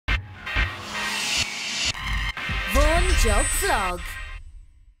Jog Vlog.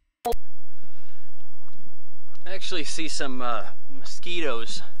 I actually see some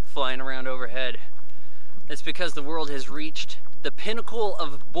mosquitoes flying around overhead. It's because the world has reached the pinnacle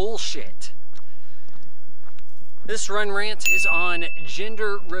of bullshit. This run rant is on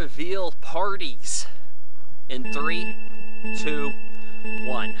gender reveal parties. In 3, 2,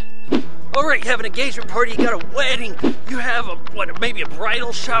 1. Alright, you have an engagement party, you got a wedding, you have maybe a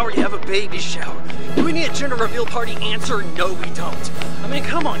bridal shower, you have a baby shower. Do we need a gender reveal party? Answer, no we don't. I mean,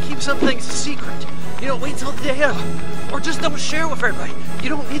 come on, keep some things a secret. You know, wait till the day of, or just don't share with everybody. You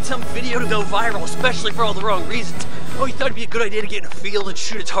don't need some video to go viral, especially for all the wrong reasons. Oh, you thought it'd be a good idea to get in a field and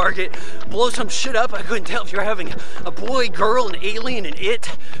shoot a target, blow some shit up? I couldn't tell if you're having a boy, girl, an alien, an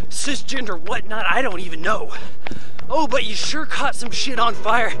it, cisgender, whatnot, I don't even know. Oh, but you sure caught some shit on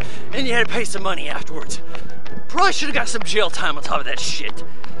fire and you had to pay some money afterwards. Probably should have got some jail time on top of that shit.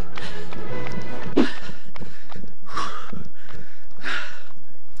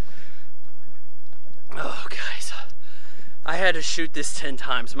 Oh, guys. I had to shoot this 10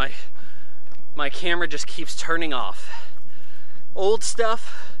 times. My camera just keeps turning off. Old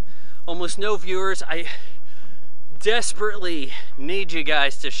stuff, almost no viewers. I desperately need you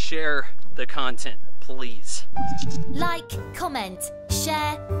guys to share the content, please. Like, comment,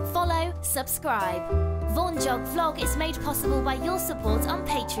 share, follow, subscribe. Vaughan Jog Vlog is made possible by your support on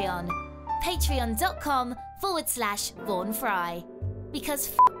Patreon. Patreon.com/Vaughan Fry. Because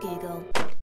f*** Google.